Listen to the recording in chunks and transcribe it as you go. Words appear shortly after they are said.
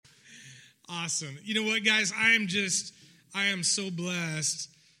Awesome. You know what, guys? I am so blessed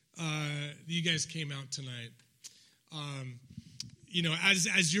that you guys came out tonight.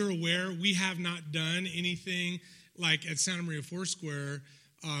 As you're aware, we have not done anything like at Santa Maria Foursquare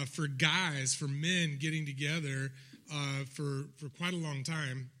for guys, for men getting together for quite a long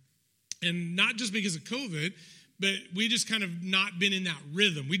time. And not just because of COVID, but we just kind of not been in that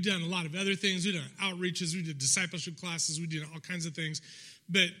rhythm. We've done a lot of other things. We've done outreaches. We did discipleship classes. We did all kinds of things,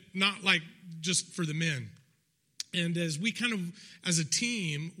 but not like just for the men. And as we kind of, as a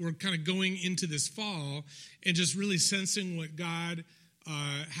team, we're kind of going into this fall and just really sensing what God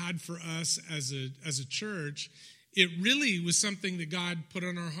had for us as a church, it really was something that God put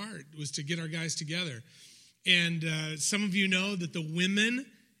on our heart, was to get our guys together. And some of you know that the women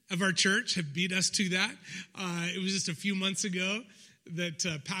of our church have beat us to that. It was just a few months ago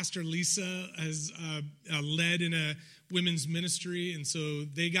that Pastor Lisa has led in a women's ministry, and so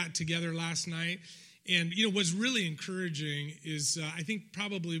they got together last night. And, what's really encouraging is I think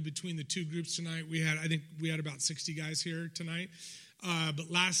probably between the two groups tonight, we had about 60 guys here tonight.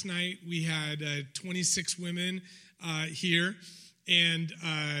 But last night we had 26 women here, and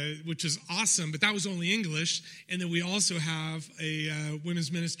which is awesome, but that was only English. And then we also have a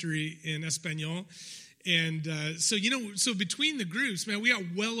women's ministry in Espanol. And so between the groups, man, we got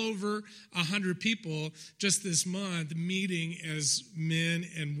well over 100 people just this month meeting as men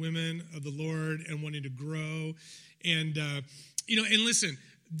and women of the Lord and wanting to grow. And, and listen,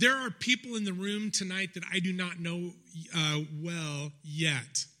 there are people in the room tonight that I do not know well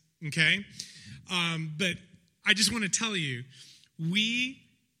yet, okay? But I just want to tell you, we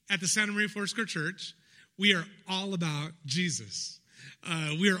at the Santa Maria Foursquare Church, we are all about Jesus.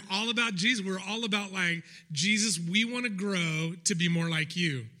 We are all about Jesus. We're all about like Jesus. We want to grow to be more like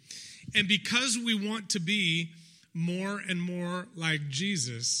you. And because we want to be more and more like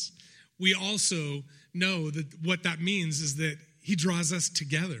Jesus, we also know that what that means is that he draws us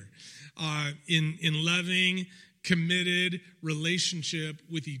together in loving, committed relationship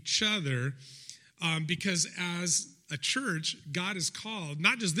with each other. Because as a church, God has called,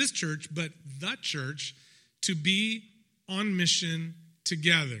 not just this church, but the church, to be on mission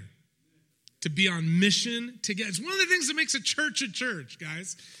together. To be on mission together. It's one of the things that makes a church,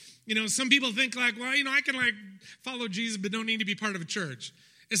 guys. Some people think like, well, I can like follow Jesus, but don't need to be part of a church.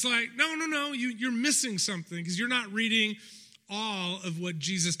 It's like, no, you're missing something because you're not reading all of what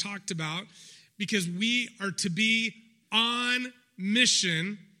Jesus talked about, because we are to be on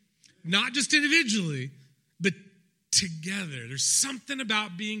mission, not just individually, but together. There's something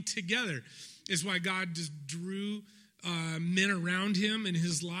about being together. It's why God just drew men around him in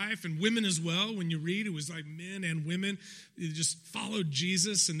his life, and women as well. When you read, it was like men and women, they just followed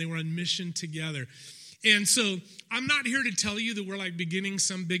Jesus and they were on mission together. And so I'm not here to tell you that we're like beginning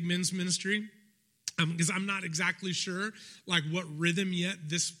some big men's ministry, because I'm not exactly sure like what rhythm yet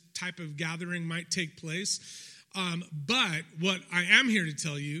this type of gathering might take place. But what I am here to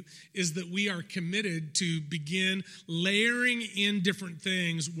tell you is that we are committed to begin layering in different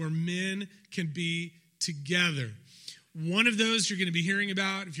things where men can be together. One of those you're going to be hearing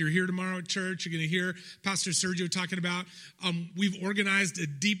about. If you're here tomorrow at church, you're going to hear Pastor Sergio talking about. We've organized a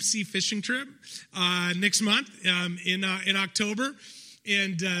deep sea fishing trip next month in October.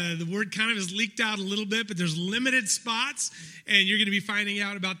 And the word kind of has leaked out a little bit, but there's limited spots. And you're going to be finding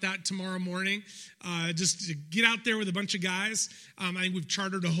out about that tomorrow morning. Just to get out there with a bunch of guys. I think we've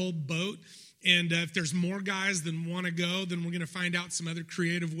chartered a whole boat. And if there's more guys than want to go, then we're going to find out some other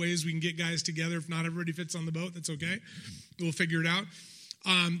creative ways we can get guys together. If not everybody fits on the boat, that's okay. We'll figure it out.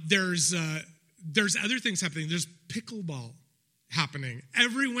 There's other things happening. There's pickleball happening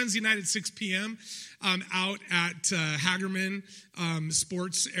every Wednesday night at 6 p.m. Out at Hagerman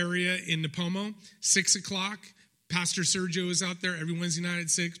Sports Area in Nipomo, 6 o'clock. Pastor Sergio is out there every Wednesday night at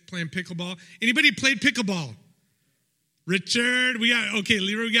 6 playing pickleball. Anybody played pickleball? Richard, we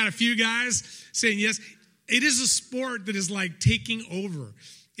got a few guys saying yes. It is a sport that is like taking over.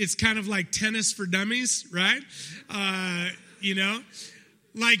 It's kind of like tennis for dummies, right?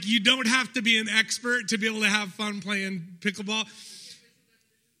 Like you don't have to be an expert to be able to have fun playing pickleball.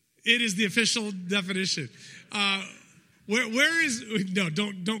 It is the official definition.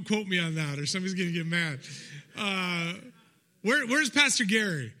 Don't quote me on that or somebody's going to get mad. Where's Pastor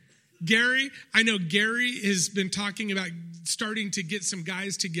Gary? Gary, I know Gary has been talking about starting to get some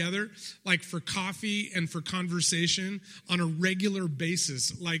guys together, like for coffee and for conversation on a regular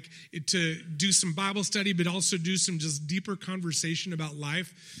basis, like to do some Bible study, but also do some just deeper conversation about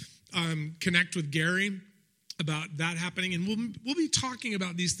life. Connect with Gary about that happening. And we'll be talking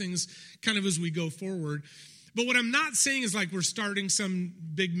about these things kind of as we go forward. But what I'm not saying is like we're starting some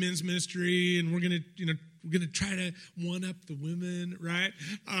big men's ministry and we're gonna try to one up the women, right?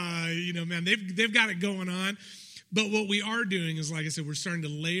 Man, they've got it going on. But what we are doing is, like I said, we're starting to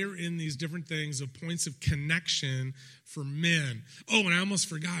layer in these different things of points of connection for men. Oh, and I almost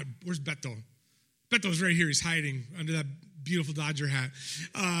forgot. Where's Beto? Beto's right here. He's hiding under that beautiful Dodger hat.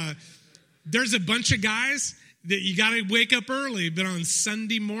 There's a bunch of guys that you got to wake up early, but on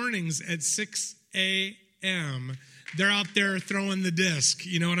Sunday mornings at 6 a.m., they're out there throwing the disc.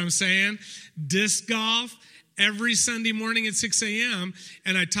 You know what I'm saying? Disc golf every Sunday morning at 6 a.m.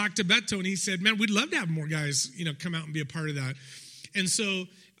 And I talked to Beto, and he said, man, we'd love to have more guys, come out and be a part of that. And so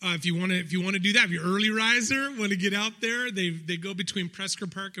if you want to do that, if you're early riser, want to get out there, they go between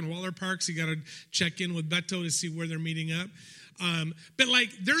Presker Park and Waller Park, so you got to check in with Beto to see where they're meeting up. But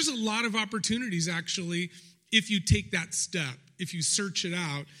there's a lot of opportunities actually if you take that step, if you search it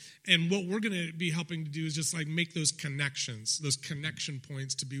out. And what we're going to be helping to do is just make those connections, those connection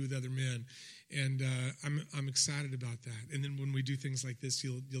points to be with other men. And I'm excited about that. And then when we do things like this,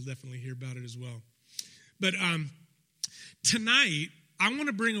 you'll definitely hear about it as well. But tonight, I want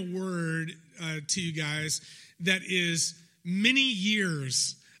to bring a word to you guys that is many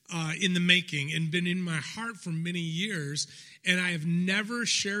years in the making and been in my heart for many years. And I have never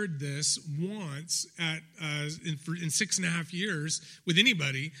shared this once in 6.5 years with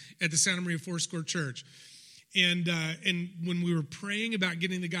anybody at the Santa Maria Foursquare Church. And when we were praying about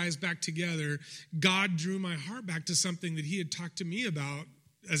getting the guys back together, God drew my heart back to something that he had talked to me about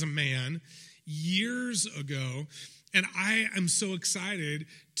as a man years ago. And I am so excited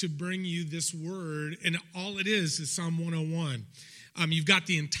to bring you this word. And all it is Psalm 101. You've got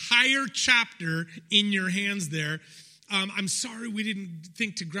the entire chapter in your hands there. I'm sorry we didn't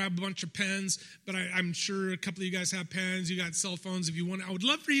think to grab a bunch of pens, but I'm sure a couple of you guys have pens. You got cell phones if you want. I would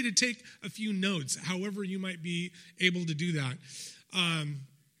love for you to take a few notes, however you might be able to do that. And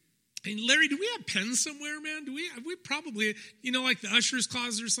Larry, do we have pens somewhere, man? Have we probably, like the usher's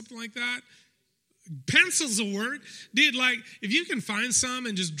closet or something like that? Pencils will work. Dude, if you can find some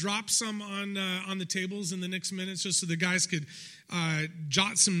and just drop some on the tables in the next minutes just so the guys could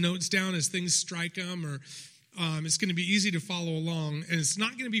jot some notes down as things strike them, or it's going to be easy to follow along, and it's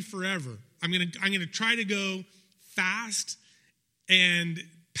not going to be forever. I'm going to try to go fast and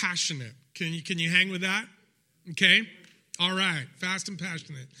passionate. Can you hang with that? Okay? All right. Fast and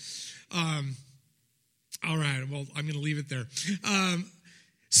passionate. All right. Well, I'm going to leave it there.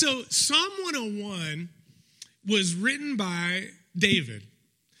 So Psalm 101 was written by David,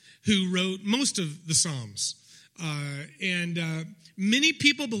 who wrote most of the Psalms. And many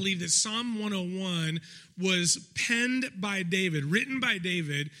people believe that Psalm 101 was penned by David, written by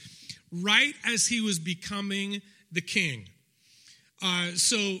David, right as he was becoming the king.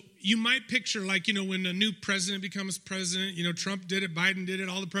 So you might picture when a new president becomes president, Trump did it, Biden did it,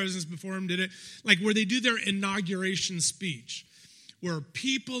 all the presidents before him did it, where they do their inauguration speech, where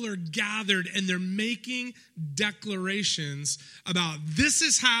people are gathered and they're making declarations about this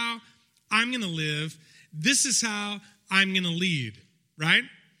is how I'm going to live, this is how I'm going to lead, right?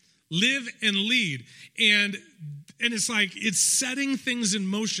 Live and lead. And it's it's setting things in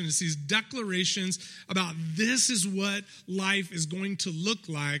motion. It's these declarations about this is what life is going to look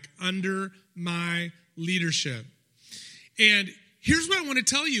like under my leadership. And here's what I want to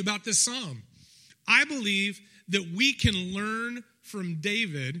tell you about this psalm. I believe that we can learn from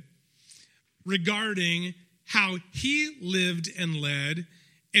David regarding how he lived and led,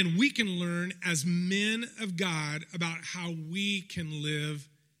 and we can learn as men of God about how we can live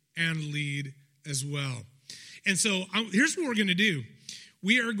and lead as well. And so here's what we're going to do.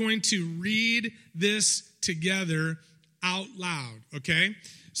 We are going to read this together out loud, okay?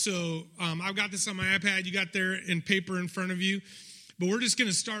 So I've got this on my iPad. You got there in paper in front of you. But we're just going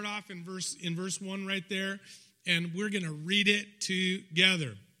to start off in verse 1 right there, and we're going to read it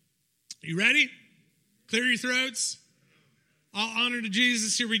together. You ready? Clear your throats. All honor to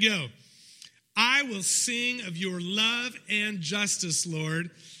Jesus. Here we go. I will sing of your love and justice,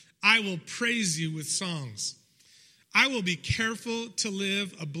 Lord. I will praise you with songs. I will be careful to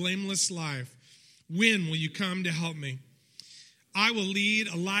live a blameless life. When will you come to help me? I will lead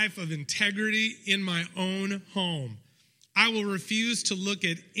a life of integrity in my own home. I will refuse to look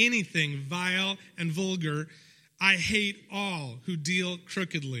at anything vile and vulgar. I hate all who deal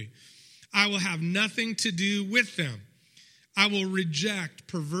crookedly. I will have nothing to do with them. I will reject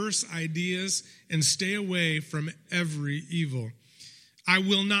perverse ideas and stay away from every evil. I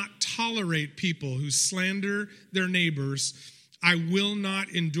will not tolerate people who slander their neighbors. I will not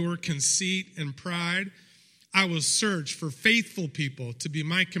endure conceit and pride. I will search for faithful people to be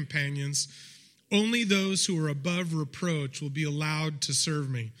my companions. Only those who are above reproach will be allowed to serve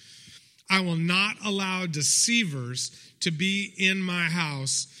me. I will not allow deceivers to be in my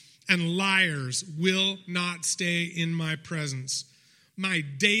house, and liars will not stay in my presence. My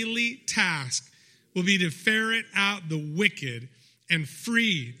daily task will be to ferret out the wicked and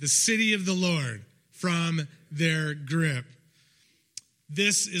free the city of the Lord from their grip.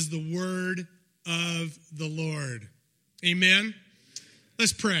 This is the word of the Lord. Amen.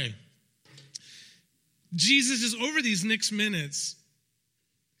 Let's pray. Jesus, just over these next minutes,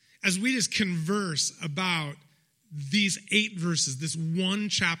 as we just converse about these 8 verses, this one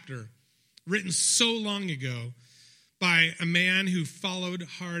chapter written so long ago by a man who followed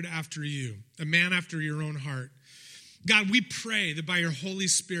hard after you, a man after your own heart. God, we pray that by your Holy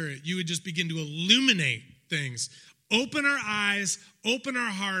Spirit, you would just begin to illuminate things. Open our eyes, open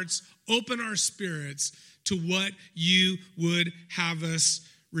our hearts, open our spirits to what you would have us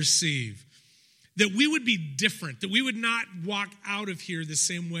receive. That we would be different, that we would not walk out of here the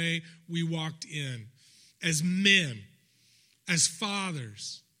same way we walked in. As men, as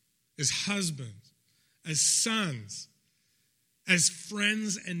fathers, as husbands, as sons, as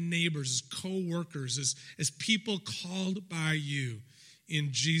friends and neighbors, as co-workers, as people called by you. In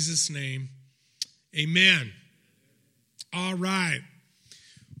Jesus' name, amen. All right.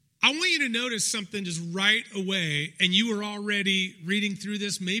 I want you to notice something just right away, and you were already reading through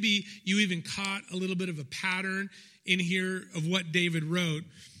this. Maybe you even caught a little bit of a pattern in here of what David wrote.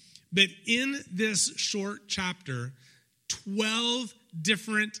 But in this short chapter, 12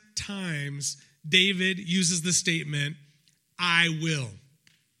 different times, David uses the statement, I will.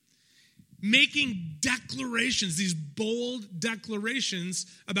 Making declarations, these bold declarations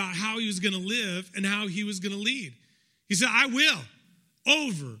about how he was going to live and how he was going to lead. He said, I will,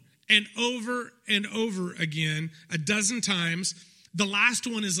 over and over and over again, a dozen times. The last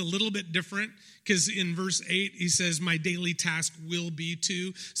one is a little bit different because in verse 8, he says, my daily task will be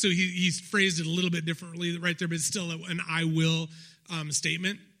to. So he's phrased it a little bit differently right there, but it's still an I will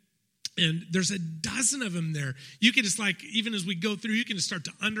statement. And there's a dozen of them there. You can just even as we go through, you can just start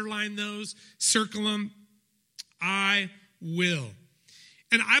to underline those, circle them. I will.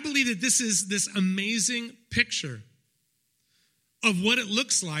 And I believe that this is this amazing picture of what it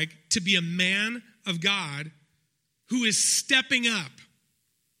looks like to be a man of God who is stepping up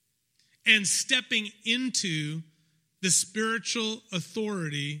and stepping into the spiritual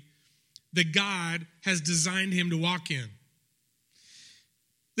authority that God has designed him to walk in.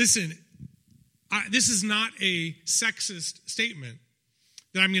 Listen, this is not a sexist statement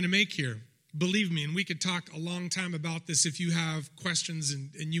that I'm going to make here. Believe me, and we could talk a long time about this if you have questions,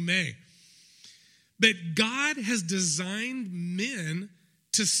 and you may. But God has designed men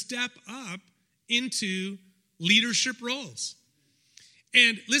to step up into leadership roles.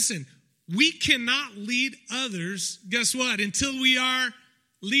 And listen, we cannot lead others, guess what, until we are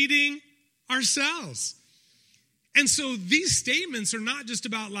leading ourselves. And so these statements are not just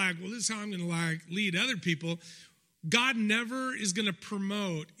about well, this is how I'm going to lead other people. God never is going to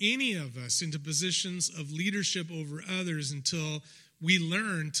promote any of us into positions of leadership over others until we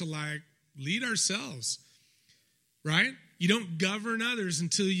learn to lead ourselves, right? You don't govern others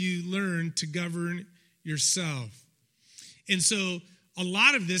until you learn to govern yourself. And so a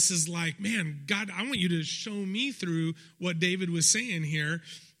lot of this is man, God, I want you to show me through what David was saying here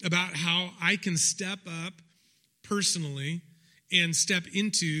about how I can step up personally and step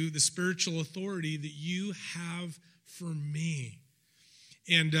into the spiritual authority that you have for me.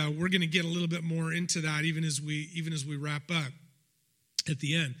 And we're going to get a little bit more into that even as we wrap up at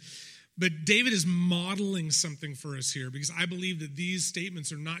the end. But David is modeling something for us here because I believe that these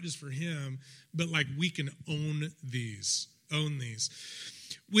statements are not just for him, but we can own these.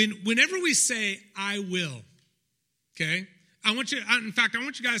 Whenever we say, I will, okay? I want you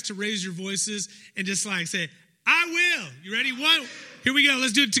guys to raise your voices and just say, I will. You ready? One. Here we go.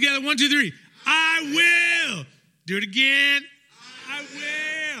 Let's do it together. 1, 2, 3. I will. Do it again. I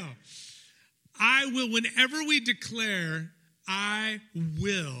will. I will. Whenever we declare, I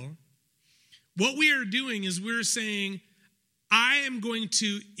will, what we are doing is we're saying, I am going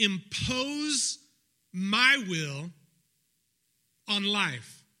to impose my will on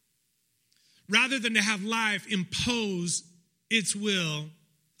life, rather than to have life impose its will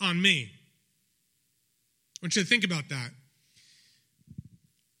on me. I want you to think about that.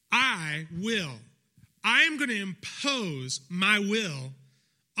 I will. I am going to impose my will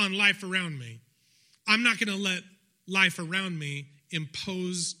on life around me. I'm not going to let life around me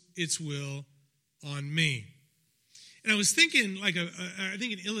impose its will on me. And I was thinking, I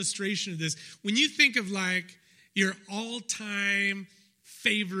think an illustration of this, when you think of your all-time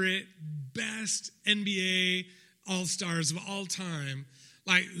favorite, best NBA All-Stars of all time,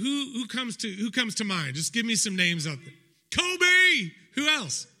 like who comes to mind? Just give me some names out there. Kobe. Who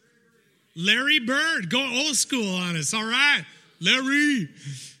else? Larry Bird. Go old school on us. All right. Larry.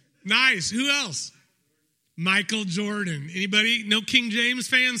 Nice. Who else? Michael Jordan. Anybody? No King James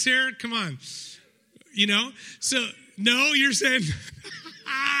fans here? Come on. You know? So, no, you're saying...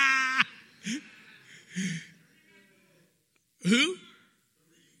 Who?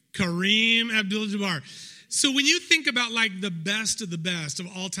 Kareem Abdul-Jabbar. So when you think about like the best of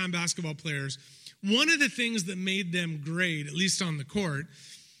all-time basketball players, one of the things that made them great, at least on the court,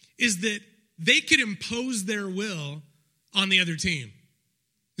 is that they could impose their will on the other team.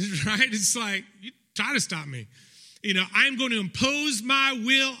 Right? It's like, you try to stop me. You know, I'm going to impose my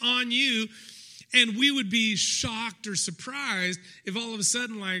will on you. And we would be shocked or surprised if all of a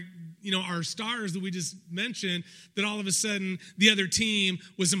sudden, like, you know, our stars that we just mentioned, that all of a sudden the other team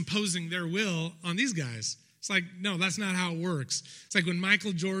was imposing their will on these guys. It's like, no, that's not how it works. It's like when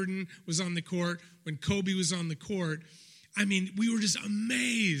Michael Jordan was on the court, when Kobe was on the court, I mean, we were just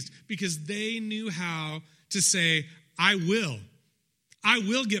amazed because they knew how to say, I will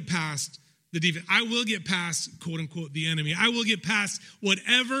get past the defense. I will get past, quote unquote, the enemy. I will get past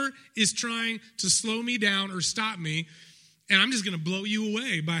whatever is trying to slow me down or stop me. And I'm just going to blow you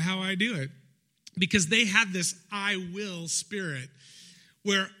away by how I do it. Because they had this I will spirit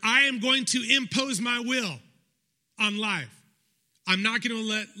where I am going to impose my will on life. I'm not going to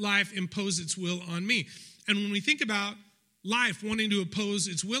let life impose its will on me. And when we think about life wanting to impose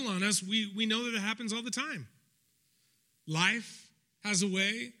its will on us, we know that it happens all the time. Life has a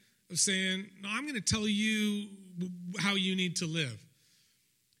way of saying, no, I'm going to tell you how you need to live.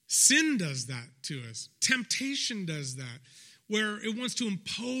 Sin does that to us. Temptation does that, where it wants to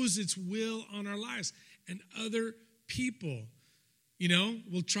impose its will on our lives. And other people, you know,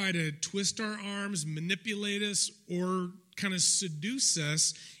 will try to twist our arms, manipulate us, or kind of seduce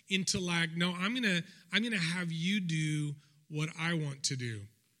us into like, no, I'm gonna have you do what I want to do.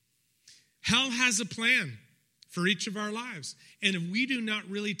 Hell has a plan for each of our lives. And if we do not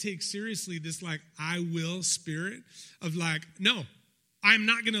really take seriously this like I will spirit of like, no, I'm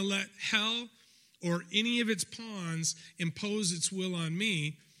not going to let hell or any of its pawns impose its will on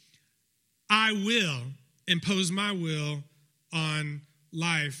me. I will impose my will on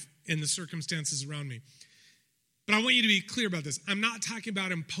life and the circumstances around me. But I want you to be clear about this. I'm not talking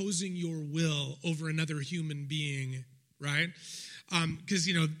about imposing your will over another human being, right? Because,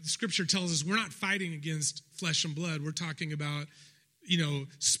 you know, Scripture tells us we're not fighting against flesh and blood. We're talking about, you know,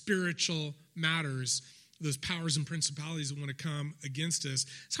 spiritual matters, those powers and principalities that want to come against us.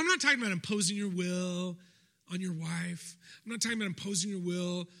 So I'm not talking about imposing your will on your wife. I'm not talking about imposing your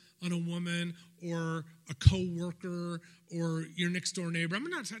will on a woman or a coworker or your next door neighbor. I'm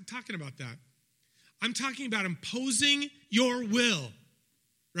not talking about that. I'm talking about imposing your will,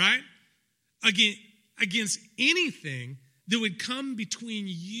 right? Against anything that would come between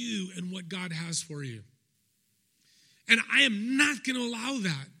you and what God has for you. And I am not going to allow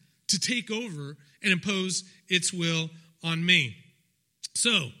that to take over and impose its will on me.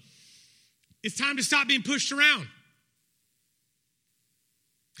 So, it's time to stop being pushed around.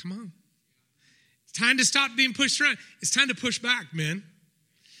 Come on. It's time to stop being pushed around. It's time to push back, man.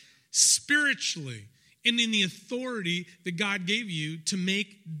 Spiritually, and in the authority that God gave you to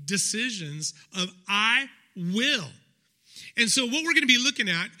make decisions of I will. And so what we're going to be looking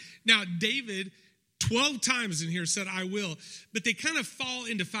at, now David 12 times in here said I will, but they kind of fall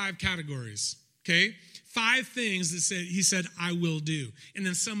into 5 categories, okay? 5 things that he said I will do. And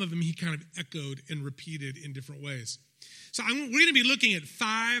then some of them he kind of echoed and repeated in different ways. So we're going to be looking at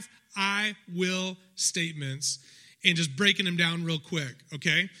 5 I will statements and just breaking them down real quick,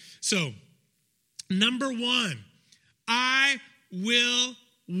 okay? So, number 1, I will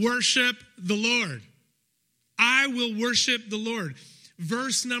worship the Lord. I will worship the Lord.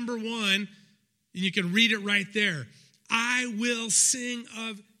 Verse number 1, and you can read it right there. I will sing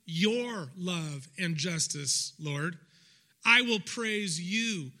of your love and justice, Lord. I will praise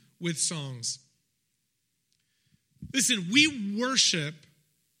you with songs. Listen, we worship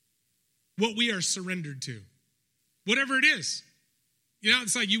what we are surrendered to, whatever it is. You know,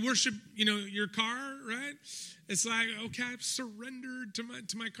 it's like you worship, you know, your car, right? It's like, okay, I've surrendered to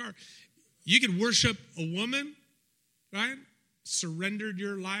my car. You could worship a woman, right? Surrendered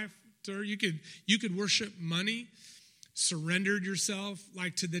your life to her. You could worship money, surrendered yourself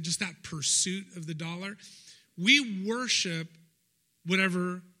like to just that pursuit of the dollar. We worship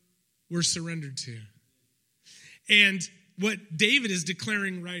whatever we're surrendered to. And what David is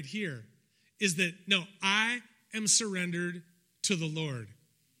declaring right here is that, no, I am surrendered to to the Lord.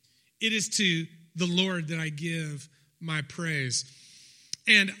 It is to the Lord that I give my praise.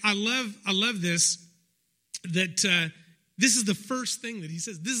 And I love this, that this is the first thing that he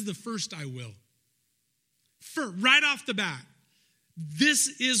says. This is the first I will. Right off the bat,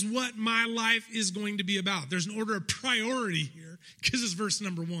 this is what my life is going to be about. There's an order of priority here because it's verse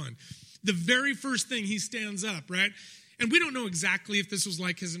number 1. The very first thing he stands up, right? And we don't know exactly if this was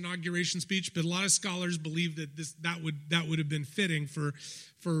like his inauguration speech, but a lot of scholars believe that that would have been fitting for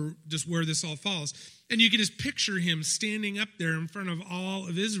just where this all falls. And you can just picture him standing up there in front of all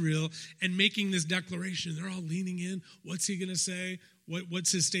of Israel and making this declaration. They're all leaning in. What's he going to say?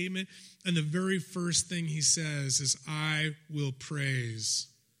 What's his statement? And the very first thing he says is, I will praise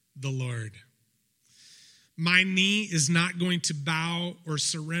the Lord. My knee is not going to bow or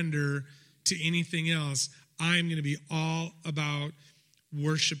surrender to anything else. I'm going to be all about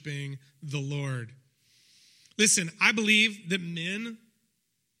worshiping the Lord. Listen, I believe that men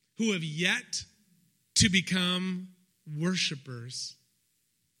who have yet to become worshipers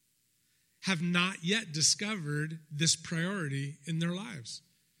have not yet discovered this priority in their lives.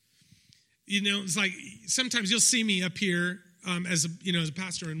 You know, it's like sometimes you'll see me up here as a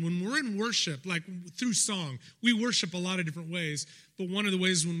pastor, and when we're in worship, like through song, we worship a lot of different ways. But one of the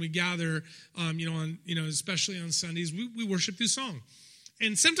ways when we gather, especially on Sundays, we worship through song.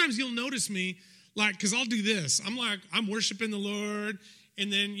 And sometimes you'll notice me, like, because I'll do this. I'm worshiping the Lord,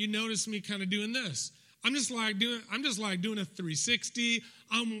 and then you notice me kind of doing this. I'm just like doing a 360.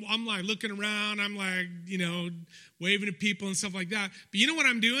 I'm like looking around. I'm like, waving at people and stuff like that. But you know what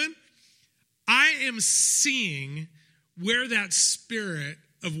I'm doing? I am seeing where that spirit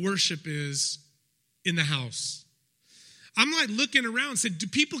of worship is in the house. I'm like looking around and saying, do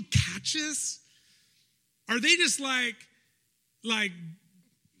people catch us? Are they just like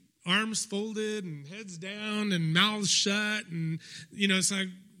arms folded and heads down and mouths shut? And, it's like,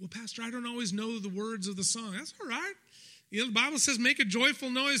 well, Pastor, I don't always know the words of the song. That's all right. The Bible says make a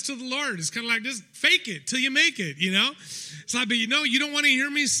joyful noise to the Lord. It's kind of like just fake it till you make it, It's like, but you don't want to hear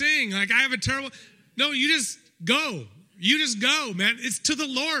me sing. Like I have a terrible, no, you just go. You just go, man. It's to the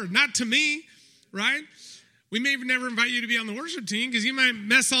Lord, not to me, right? We may never invite you to be on the worship team because you might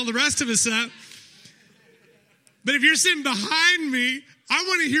mess all the rest of us up. But if you're sitting behind me, I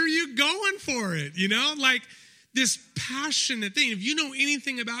want to hear you going for it, like this passionate thing. If you know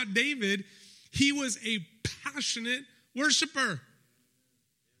anything about David, he was a passionate worshiper.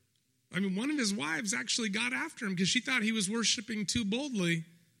 I mean, one of his wives actually got after him because she thought he was worshiping too boldly.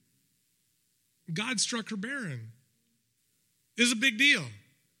 God struck her barren. It was a big deal.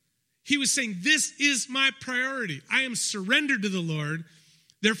 He was saying, this is my priority. I am surrendered to the Lord.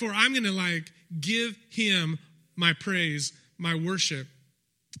 Therefore, I'm going to give him my praise, my worship.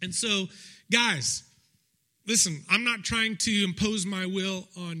 And so, guys, listen, I'm not trying to impose my will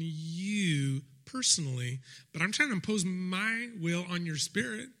on you personally, but I'm trying to impose my will on your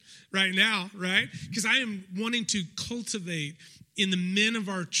spirit right now, right? Because I am wanting to cultivate in the men of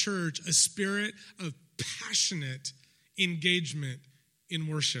our church a spirit of passionate engagement in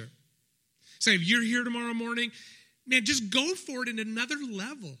worship. So if you're here tomorrow morning, man, just go for it at another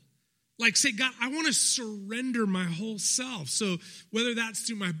level. Like say, God, I want to surrender my whole self. So whether that's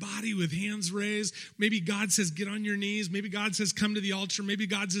through my body with hands raised, maybe God says, get on your knees. Maybe God says, come to the altar. Maybe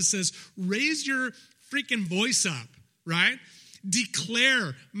God just says, raise your freaking voice up, right?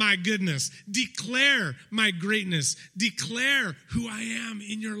 Declare my goodness. Declare my greatness. Declare who I am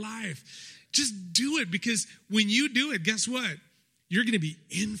in your life. Just do it, because when you do it, guess what? You're going to be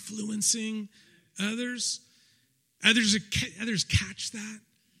influencing others. Others catch that.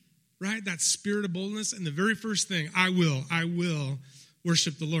 Right? That spirit of boldness. And the very first thing, I will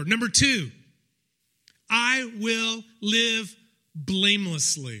worship the Lord. Number 2, I will live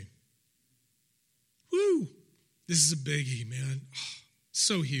blamelessly. Woo! This is a biggie, man. Oh,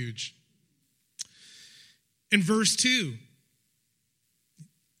 so huge. In verse 2,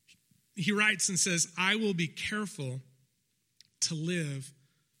 he writes and says, I will be careful to live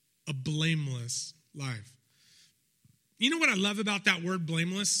a blameless life. You know what I love about that word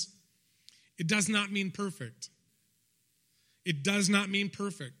blameless? It does not mean perfect. It does not mean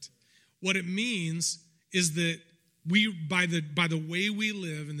perfect. What it means is that we, by the way we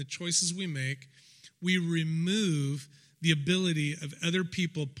live and the choices we make, we remove the ability of other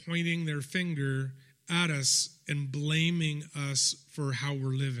people pointing their finger at us and blaming us for how we're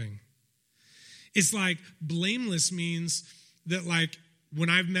living. It's like blameless means that like when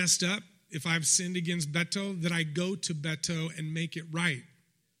I've messed up, if I've sinned against Beto, that I go to Beto and make it right.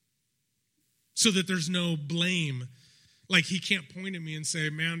 So that there's no blame. Like he can't point at me and say,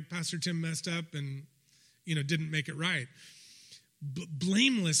 man, Pastor Tim messed up and, didn't make it right.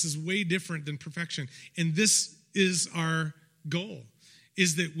 Blameless is way different than perfection. And this is our goal,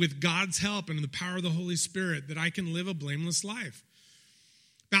 is that with God's help and the power of the Holy Spirit, that I can live a blameless life.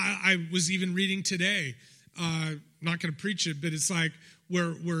 Now, I was even reading today, not going to preach it, but it's like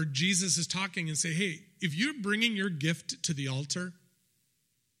where Jesus is talking and say, hey, if you're bringing your gift to the altar,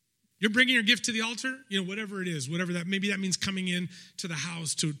 whatever it is, maybe that means coming in to the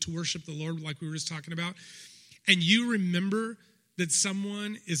house to worship the Lord like we were just talking about, and you remember that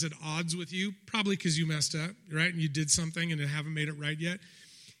someone is at odds with you, probably because you messed up, right? And you did something and haven't made it right yet.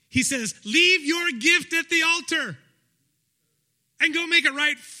 He says, leave your gift at the altar and go make it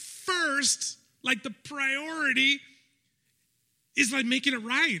right first. Like the priority is like making it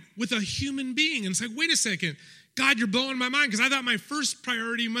right with a human being. And it's like, wait a second, God, you're blowing my mind, because I thought my first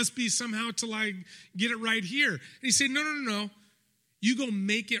priority must be somehow to like get it right here. And he said, no. You go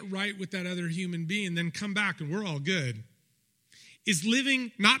make it right with that other human being, then come back and we're all good. Is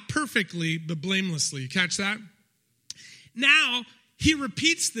living not perfectly, but blamelessly. Catch that? Now, he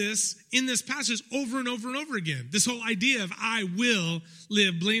repeats this in this passage over and over and over again. This whole idea of I will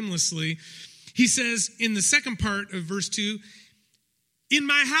live blamelessly. He says in the second part of verse 2, in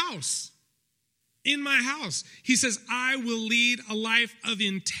my house. In my house. He says, I will lead a life of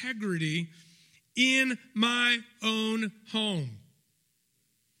integrity in my own home.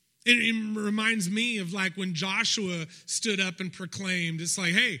 It reminds me of like when Joshua stood up and proclaimed, it's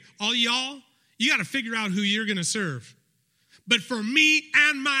like, hey, all y'all, you got to figure out who you're going to serve. But for me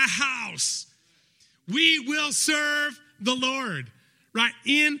and my house, we will serve the Lord, right?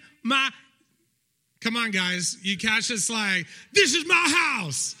 Come on, guys. You catch this like, this is my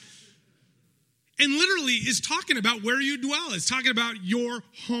house. And literally is talking about where you dwell. It's talking about your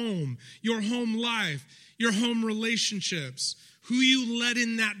home life, your home relationships, who you let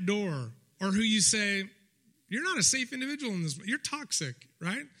in that door, or who you say, you're not a safe individual in this, you're toxic,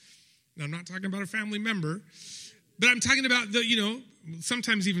 right? Now, I'm not talking about a family member, but I'm talking about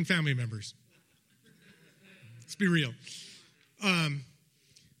sometimes even family members. Let's be real. But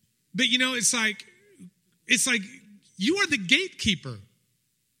it's like you are the gatekeeper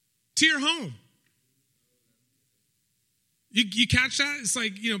to your home. You catch that? It's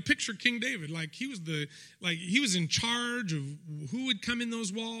like, picture King David. Like he was in charge of who would come in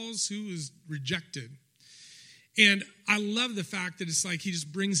those walls, who was rejected. And I love the fact that it's like he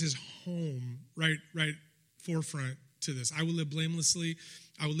just brings his home right forefront to this. I will live blamelessly.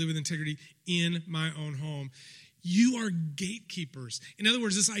 I will live with integrity in my own home. You are gatekeepers. In other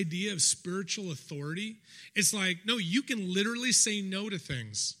words, this idea of spiritual authority, it's like, no, you can literally say no to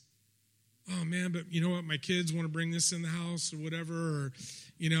things. Oh, man, but you know what? My kids want to bring this in the house or whatever, or,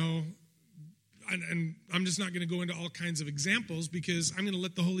 and I'm just not going to go into all kinds of examples because I'm going to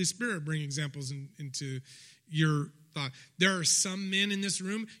let the Holy Spirit bring examples into your thought. There are some men in this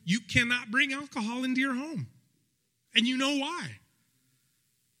room, you cannot bring alcohol into your home. And you know why.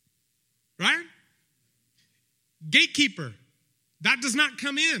 Right? Gatekeeper. That does not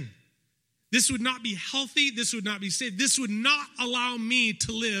come in. This would not be healthy. This would not be safe. This would not allow me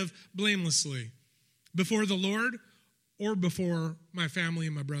to live blamelessly before the Lord or before my family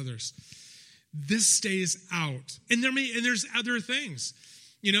and my brothers. This stays out. And there's other things.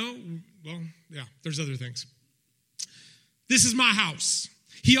 There's other things. This is my house.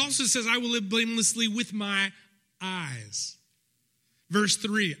 He also says, I will live blamelessly with my eyes. Verse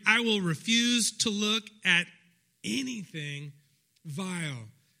 3, I will refuse to look at anything vile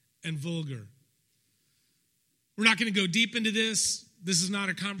and vulgar. We're not going to go deep into this. This is not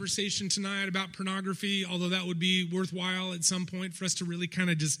a conversation tonight about pornography, although that would be worthwhile at some point for us to really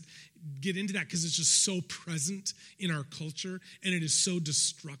kind of just get into that, because it's just so present in our culture, and it is so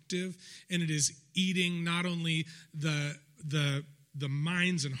destructive, and it is eating not only the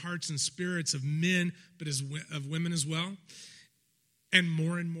minds and hearts and spirits of men, but of women as well, and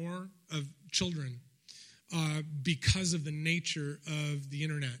more of children, because of the nature of the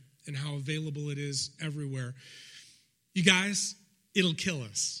internet and how available it is everywhere. You guys, it'll kill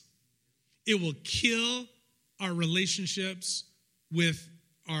us. It will kill our relationships with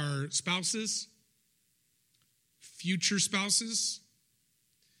our spouses, future spouses,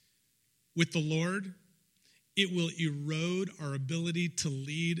 with the Lord. It will erode our ability to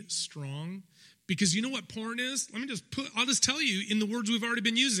lead strong. Because you know what porn is? I'll just tell you in the words we've already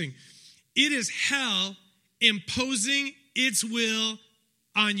been using. It is hell imposing its will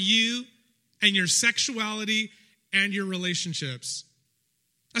on you and your sexuality and your relationships.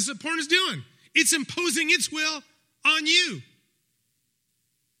 That's what porn is doing. It's imposing its will on you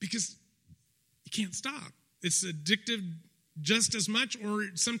because you can't stop. It's addictive just as much, or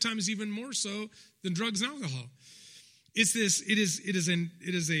sometimes even more so, than drugs and alcohol. It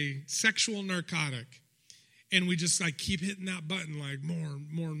is a sexual narcotic. And we just like keep hitting that button like more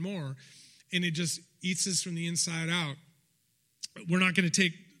and more and more. And it just eats us from the inside out. We're not going to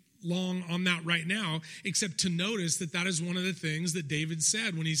take long on that right now, except to notice that that is one of the things that David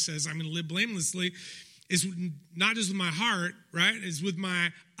said when he says, I'm going to live blamelessly, is not just with my heart, right? It's with my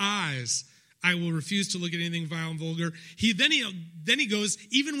eyes. I will refuse to look at anything vile and vulgar. Then he goes,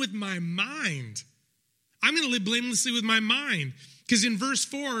 even with my mind. I'm going to live blamelessly with my mind. Because in verse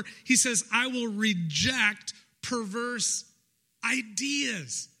 4, he says, I will reject perverse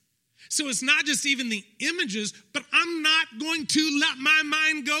ideas. So it's not just even the images, but I'm not going to let my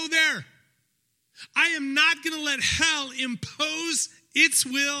mind go there. I am not going to let hell impose its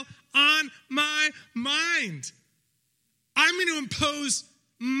will on my mind. I'm going to impose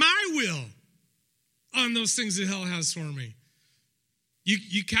my will on those things that hell has for me.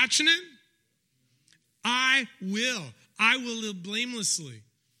 You catching it? I will live blamelessly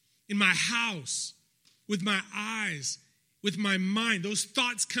in my house, with my eyes, with my mind. Those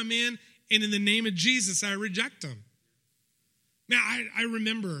thoughts come in, and in the name of Jesus, I reject them. Now, I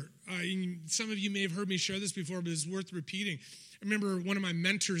remember, some of you may have heard me share this before, but it's worth repeating. I remember one of my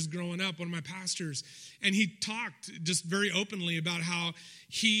mentors growing up, one of my pastors, and he talked just very openly about how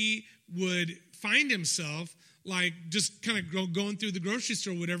he would find himself like just kind of going through the grocery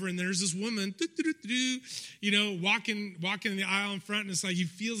store or whatever, and there's this woman, walking in the aisle in front, and it's like he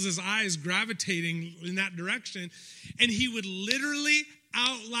feels his eyes gravitating in that direction, and he would literally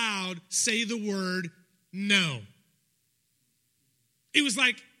out loud say the word no. It was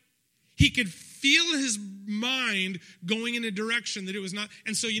like he could feel his mind going in a direction that it was not,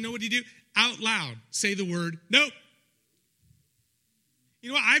 and so you know what he do? Out loud, say the word nope. You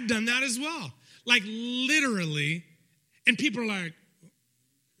know what? I've done that as well. Like literally, and people are like,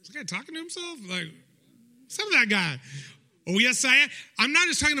 is the guy talking to himself? Like, what's up with that guy? Oh, yes, I am. I'm not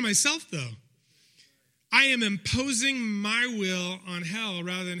just talking to myself, though. I am imposing my will on hell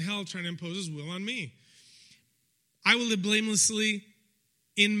rather than hell trying to impose his will on me. I will live blamelessly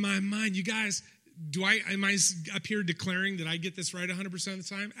in my mind. You guys, am I up here declaring that I get this right 100% of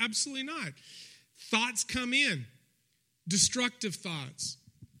the time? Absolutely not. Thoughts come in, destructive thoughts.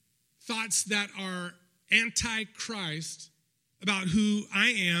 Thoughts that are anti-Christ about who I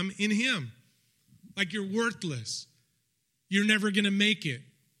am in him. Like you're worthless. You're never going to make it.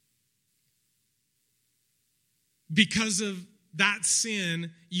 Because of that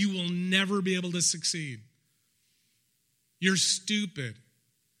sin, you will never be able to succeed. You're stupid.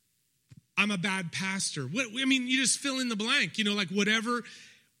 I'm a bad pastor. You just fill in the blank. Like whatever.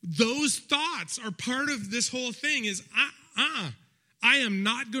 Those thoughts are part of this whole thing is, I am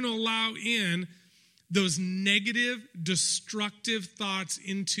not going to allow in those negative, destructive thoughts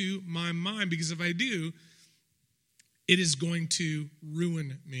into my mind, because if I do, it is going to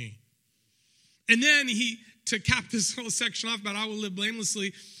ruin me. And then to cap this whole section off about I will live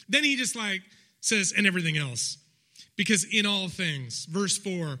blamelessly, then he just like says, and everything else. Because in all things, verse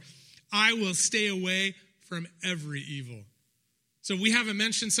 4, I will stay away from every evil. So we haven't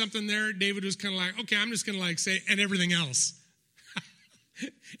mentioned something there. David was kind of like, okay, I'm just going to like say, and everything else.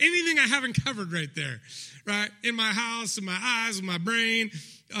 Anything I haven't covered right there, right? In my house, in my eyes, in my brain,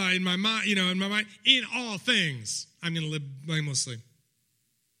 in my mind, in my mind, in all things, I'm going to live blamelessly.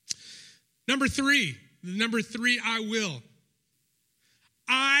 Number three, I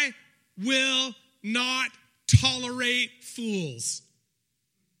will not tolerate fools.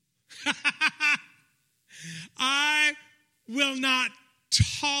 I will not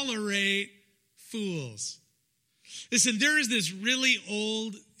tolerate fools. Listen, there is this really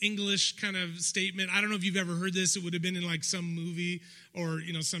old English kind of statement. I don't know if you've ever heard this. It would have been in like some movie or,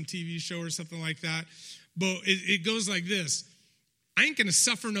 some TV show or something like that. But it goes like this. I ain't going to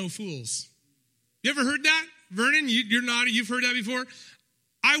suffer no fools. You ever heard that? Vernon, you're nodding. You've heard that before?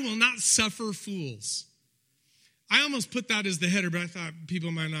 I will not suffer fools. I almost put that as the header, but I thought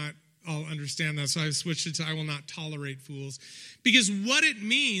people might not all understand that. So I switched it to I will not tolerate fools. Because what that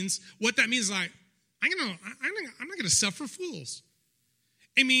means is like, I'm not going to suffer fools.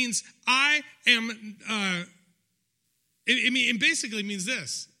 It means I am, it basically means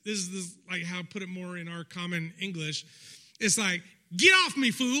this. This is like how to put it more in our common English. It's like, get off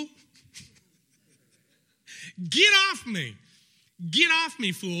me, fool. Get off me. Get off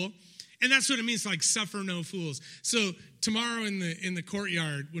me, fool. And that's what it means, like suffer no fools. So tomorrow in the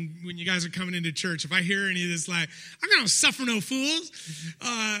courtyard, when you guys are coming into church, if I hear any of this, like, I'm going to suffer no fools,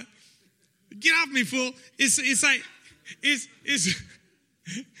 get off me, fool. It's like, it's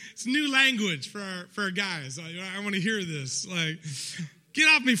new language for our guys. I want to hear this. Like, get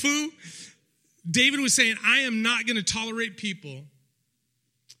off me, fool. David was saying, I am not going to tolerate people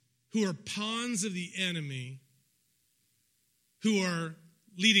who are pawns of the enemy who are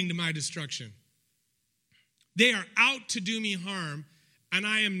leading to my destruction. They are out to do me harm, and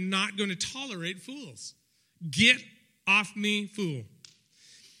I am not going to tolerate fools. Get off me, fool.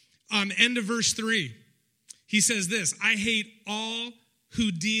 End of verse 3. He says this, I hate all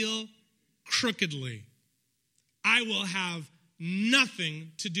who deal crookedly. I will have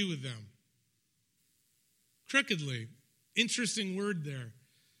nothing to do with them. Crookedly. Interesting word there.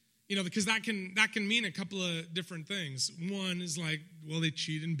 Because that can mean a couple of different things. One is like, well, they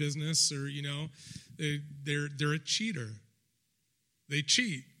cheat in business, or they're a cheater. They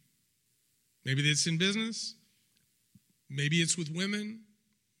cheat. Maybe it's in business. Maybe it's with women.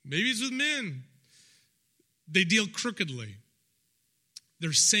 Maybe it's with men. They deal crookedly.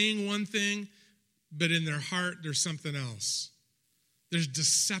 They're saying one thing, but in their heart, there's something else. There's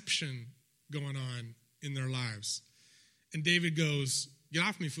deception going on in their lives. And David goes, get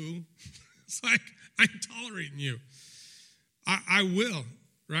off me, fool. It's like, I'm tolerating you. I will,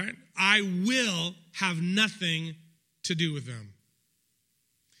 right? I will have nothing to do with them.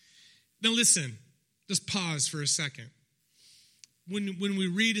 Now listen, just pause for a second. When we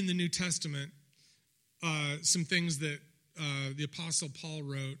read in the New Testament some things that the Apostle Paul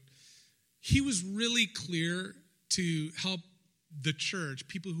wrote, he was really clear to help the church,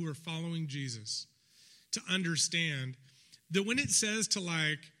 people who are following Jesus, to understand that when it says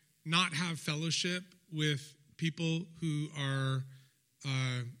to not have fellowship with people who are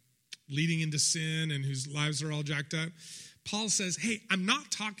leading into sin and whose lives are all jacked up, Paul says, hey, I'm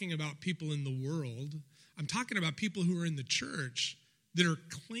not talking about people in the world. I'm talking about people who are in the church that are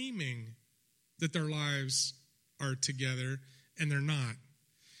claiming that their lives are together and they're not.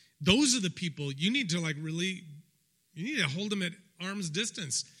 Those are the people you need to you need to hold them at arm's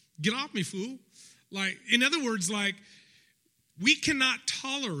distance. Get off me, fool. In other words, we cannot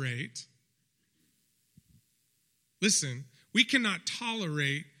tolerate, we cannot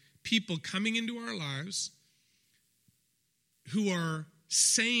tolerate people coming into our lives who are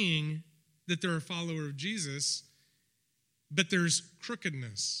saying that they're a follower of Jesus, but there's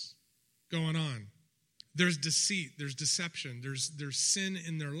crookedness going on. There's deceit, there's deception, there's sin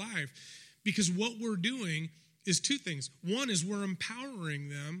in their life. Because what we're doing is two things. One is we're empowering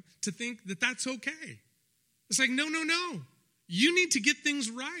them to think that that's okay. It's like, no. You need to get things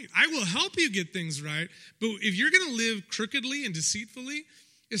right. I will help you get things right. But if you're going to live crookedly and deceitfully,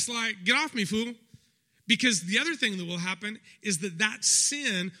 it's like, get off me, fool. Because the other thing that will happen is that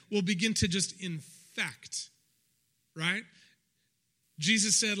sin will begin to just infect, right?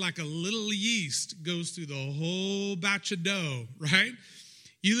 Jesus said like a little yeast goes through the whole batch of dough, right?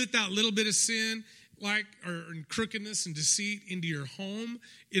 You let that little bit of sin, or crookedness and deceit into your home,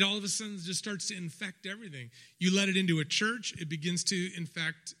 it all of a sudden just starts to infect everything. You let it into a church, it begins to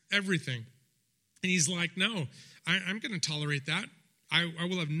infect everything. And he's like, no, I'm going to tolerate that. I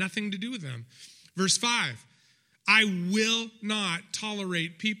will have nothing to do with them. Verse 5, I will not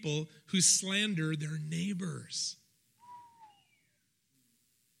tolerate people who slander their neighbors.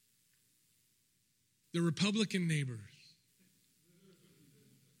 Their Republican neighbors.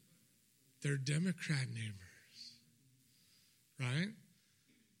 Their Democrat neighbors. Right?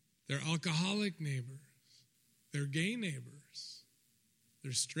 Their alcoholic neighbors. Their gay neighbors.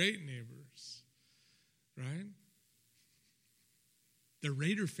 Their straight neighbors. Right? Their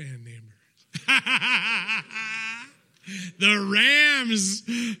Raider fan neighbors. The Rams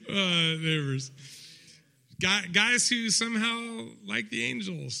neighbors. Guys who somehow like the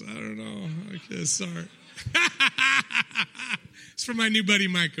Angels. I don't know. Okay, sorry. It's for my new buddy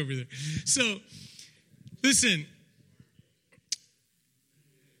Mike over there. So, listen.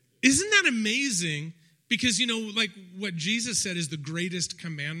 Isn't that amazing? Because, what Jesus said is the greatest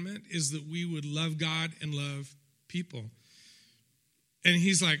commandment is that we would love God and love people. And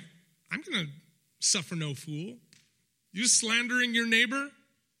he's like, I'm going to suffer no fool. You slandering your neighbor?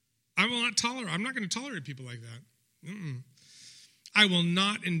 I'm not going to tolerate people like that. I will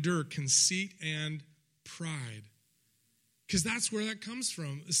not endure conceit and pride. Because that's where that comes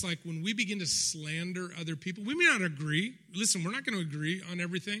from. It's like when we begin to slander other people, we may not agree. Listen, we're not going to agree on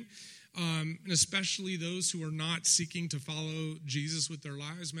everything. And especially those who are not seeking to follow Jesus with their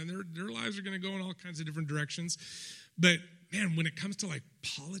lives. Man, their lives are going to go in all kinds of different directions. But man, when it comes to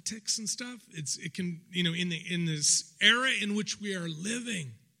politics and stuff, it can, in this era in which we are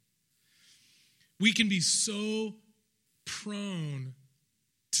living, we can be so prone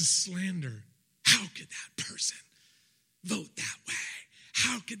to slander. How could that person vote that way?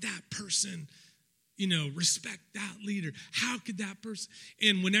 How could that person, respect that leader. How could that person?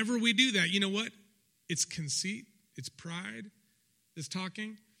 And whenever we do that, you know what? It's conceit, it's pride that's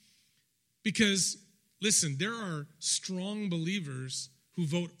talking. Because, listen, there are strong believers who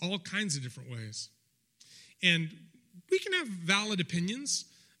vote all kinds of different ways. And we can have valid opinions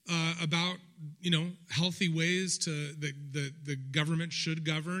about, healthy ways to the government should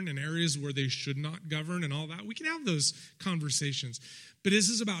govern and areas where they should not govern and all that. We can have those conversations. But this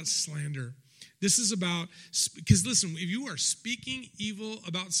is about slander. This is about, because listen, if you are speaking evil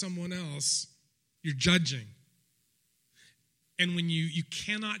about someone else, you're judging. And when you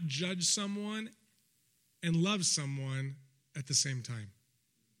cannot judge someone and love someone at the same time.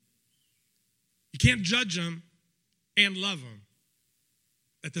 You can't judge them and love them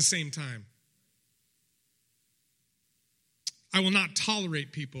at the same time. I will not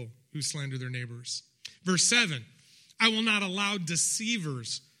tolerate people who slander their neighbors. Verse 7, I will not allow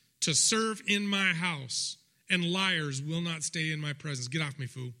deceivers to serve in my house, and liars will not stay in my presence. Get off me,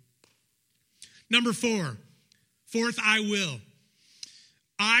 fool. Number 4, fourth, I will.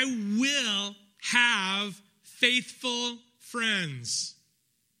 I will have faithful friends.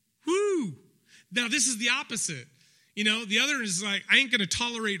 Woo! Now, this is the opposite. The other is like, I ain't going to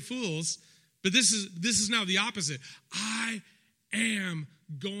tolerate fools, but this is now the opposite. I am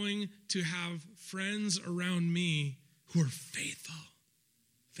going to have friends around me who are faithful.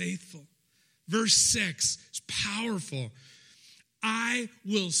 Faithful. Verse 6 is powerful. I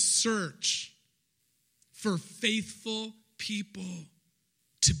will search for faithful people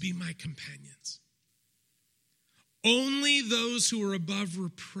to be my companions. Only those who are above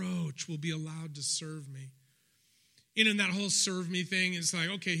reproach will be allowed to serve me. In that whole serve me thing, it's like,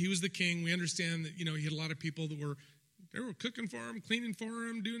 okay, he was the king. We understand that, he had a lot of people that were cooking for him, cleaning for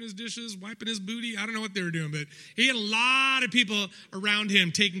him, doing his dishes, wiping his booty. I don't know what they were doing, but he had a lot of people around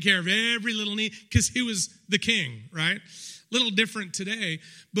him taking care of every little need because he was the king, right? A little different today.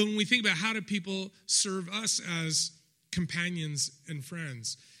 But when we think about how do people serve us as companions and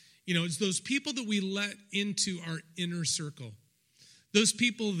friends, it's those people that we let into our inner circle. Those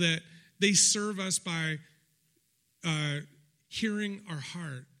people that they serve us by hearing our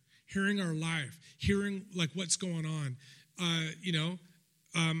heart, hearing our life, hearing like what's going on.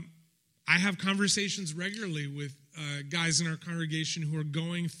 I have conversations regularly with guys in our congregation who are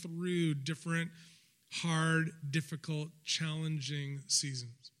going through different hard, difficult, challenging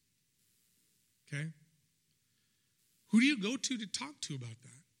seasons. Okay? Who do you go to talk to about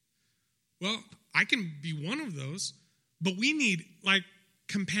that? Well, I can be one of those, but we need like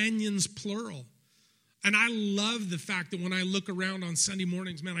companions plural. And I love the fact that when I look around on Sunday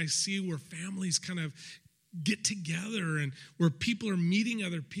mornings, man, I see where families kind of get together and where people are meeting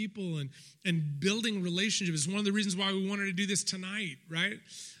other people and building relationships. It's one of the reasons why we wanted to do this tonight, right?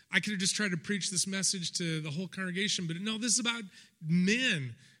 I could have just tried to preach this message to the whole congregation, but no, this is about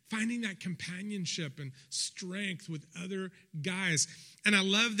men finding that companionship and strength with other guys. And I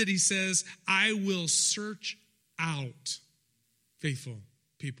love that he says, I will search out faithful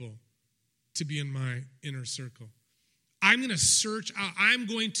people to be in my inner circle. I'm going to search out. I'm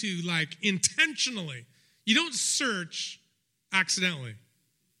going to intentionally. You don't search accidentally.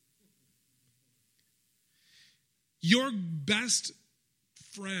 Your best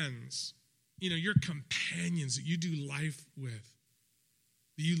friends, your companions that you do life with,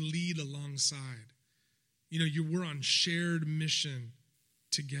 that you lead alongside, we're on shared mission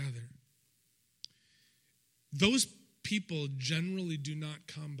together. Those people generally do not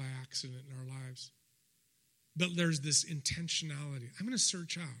come by accident in our lives. But there's this intentionality. I'm going to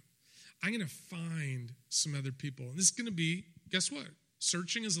search out. I'm going to find some other people. And this is going to be, guess what?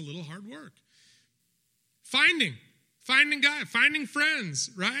 Searching is a little hard work. Finding guys, finding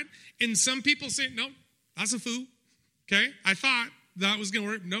friends, right? And some people say, no, that's a fool. Okay? I thought that was going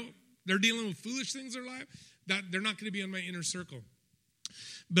to work. No, they're dealing with foolish things in their life. That they're not going to be in my inner circle.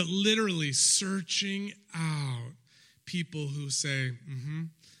 But literally searching out people who say,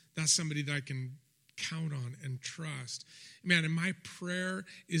 that's somebody that I can count on and trust. Man, and my prayer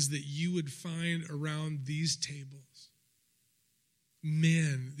is that you would find around these tables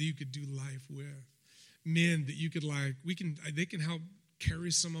men that you could do life with. Men that you could they can help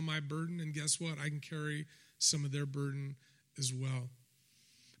carry some of my burden, and guess what? I can carry some of their burden as well.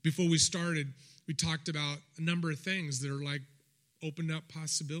 Before we started, we talked about a number of things that are opened up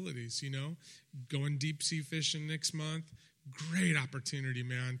possibilities, going deep sea fishing next month. Great opportunity,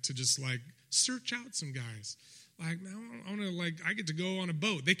 man, to just search out some guys. I get to go on a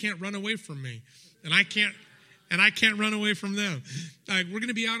boat. They can't run away from me. And I can't run away from them. We're going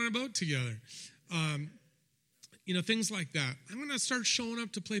to be out on a boat together. Things like that. I'm going to start showing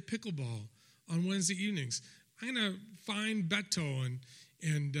up to play pickleball on Wednesday evenings. I'm going to find Beto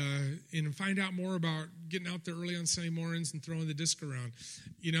and find out more about getting out there early on Sunday mornings and throwing the disc around.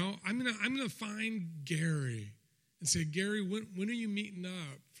 I'm gonna find Gary and say, Gary, when are you meeting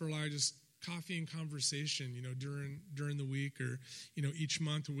up for like just coffee and conversation? During the week or each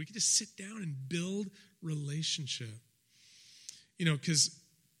month, where we can just sit down and build relationship. Because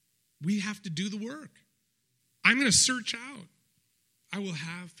we have to do the work. I'm gonna search out. I will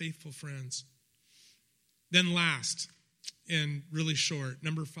have faithful friends. Then last, and really short,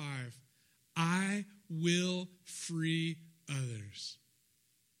 number 5, I will free others.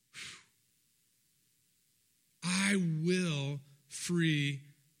 I will free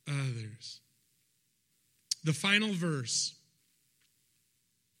others. The final verse,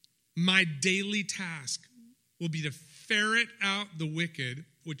 my daily task will be to ferret out the wicked,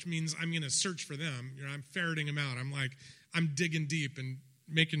 which means I'm going to search for them. I'm ferreting them out. I'm digging deep and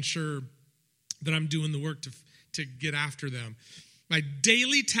making sure that I'm doing the work to get after them. My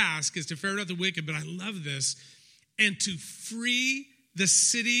daily task is to ferret out the wicked, but I love this, and to free the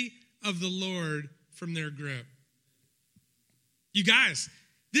city of the Lord from their grip. You guys,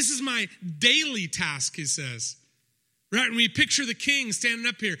 this is my daily task, he says. Right? And we picture the king standing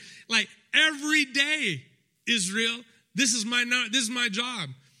up here, like every day, Israel, this is my job.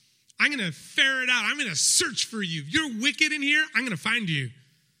 I'm going to ferret out. I'm going to search for you. If you're wicked in here, I'm going to find you.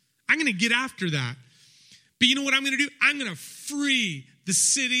 I'm going to get after that. But you know what I'm going to do? I'm going to free the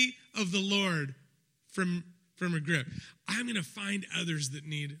city of the Lord from a grip. I'm going to find others that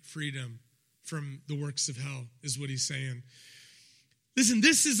need freedom from the works of hell, is what he's saying. Listen,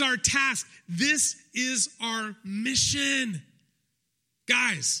 this is our task. This is our mission.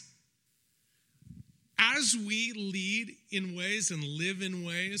 Guys, as we lead in ways and live in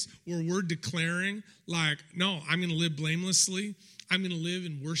ways where we're declaring like, no, I'm going to live blamelessly. I'm going to live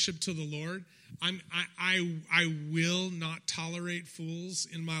in worship to the Lord. I will not tolerate fools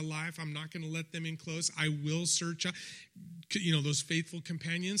in my life. I'm not going to let them in close. I will search out, those faithful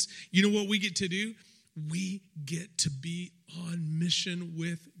companions. You know what we get to do? We get to be on mission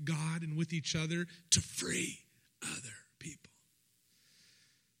with God and with each other to free other people.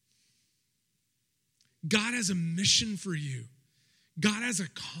 God has a mission for you. God has a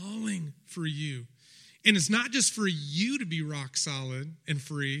calling for you. And it's not just for you to be rock solid and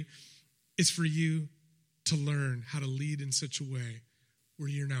free. It's for you to learn how to lead in such a way where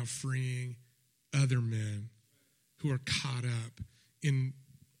you're now freeing other men who are caught up in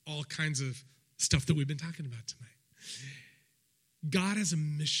all kinds of stuff that we've been talking about tonight. God has a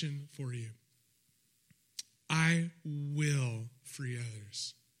mission for you. I will free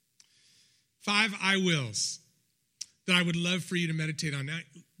others. 5 I wills that I would love for you to meditate on. Now,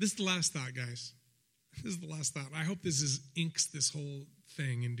 this is the last thought, guys. This is the last thought. I hope this inks this whole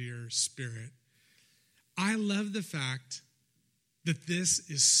thing into your spirit. I love the fact that this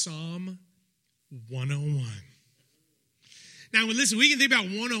is Psalm 101. Now, listen, we can think about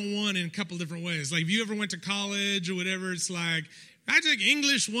 101 in a couple different ways. Like if you ever went to college or whatever, it's like, I took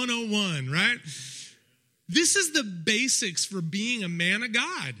English 101, right? This is the basics for being a man of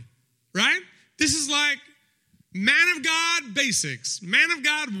God, right? This is like man of God basics, man of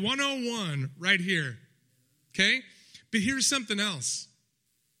God 101 right here, okay? But here's something else.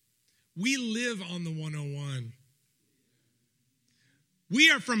 We live on the 101.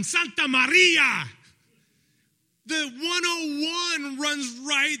 We are from Santa Maria. The 101 runs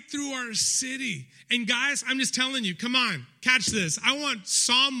right through our city. And guys, I'm just telling you, come on, catch this. I want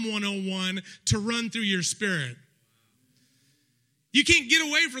Psalm 101 to run through your spirit. You can't get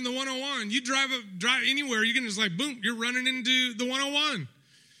away from the 101. You drive anywhere, you can just like, boom, you're running into the 101.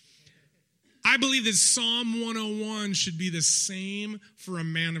 I believe that Psalm 101 should be the same for a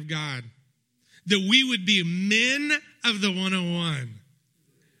man of God. That we would be men of the 101,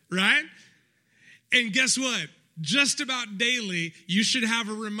 right? And guess what? Just about daily, you should have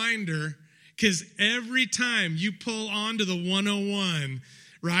a reminder, because every time you pull onto the 101,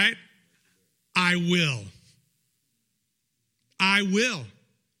 right? I will. I will.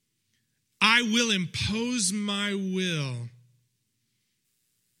 I will impose my will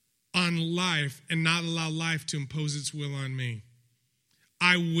on life and not allow life to impose its will on me.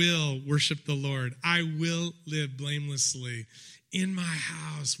 I will worship the Lord. I will live blamelessly in my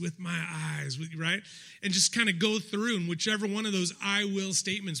house with my eyes, right? And just kind of go through, and whichever one of those I will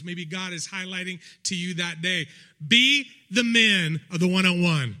statements maybe God is highlighting to you that day. Be the men of the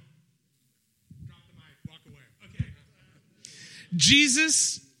 101. Drop the mic, walk away. Okay.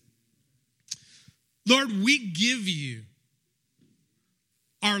 Jesus, Lord, we give you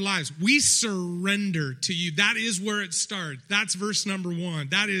our lives. We surrender to you. That is where it starts. That's verse number 1.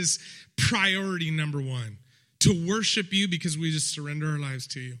 That is priority number 1. To worship you because we just surrender our lives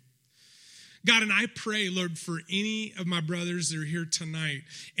to you. God, and I pray, Lord, for any of my brothers that are here tonight,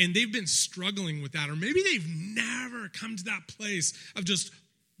 and they've been struggling with that, or maybe they've never come to that place of just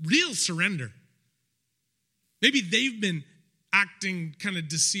real surrender. Maybe they've been acting kind of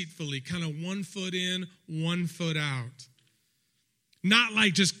deceitfully, kind of 1 foot in, 1 foot out. Not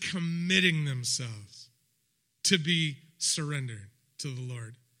like just committing themselves to be surrendered to the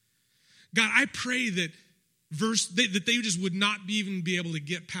Lord. God, I pray that that they just would not even be able to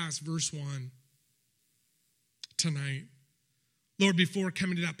get past verse 1 tonight. Lord, before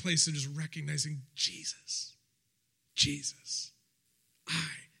coming to that place of just recognizing Jesus, I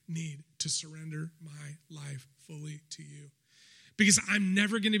need to surrender my life fully to you. Because I'm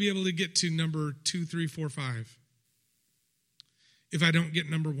never going to be able to get to number 2, 3, 4, 5 if I don't get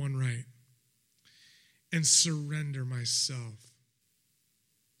number 1 right. And surrender myself.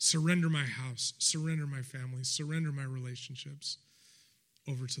 Surrender my house, surrender my family, surrender my relationships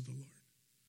over to the Lord.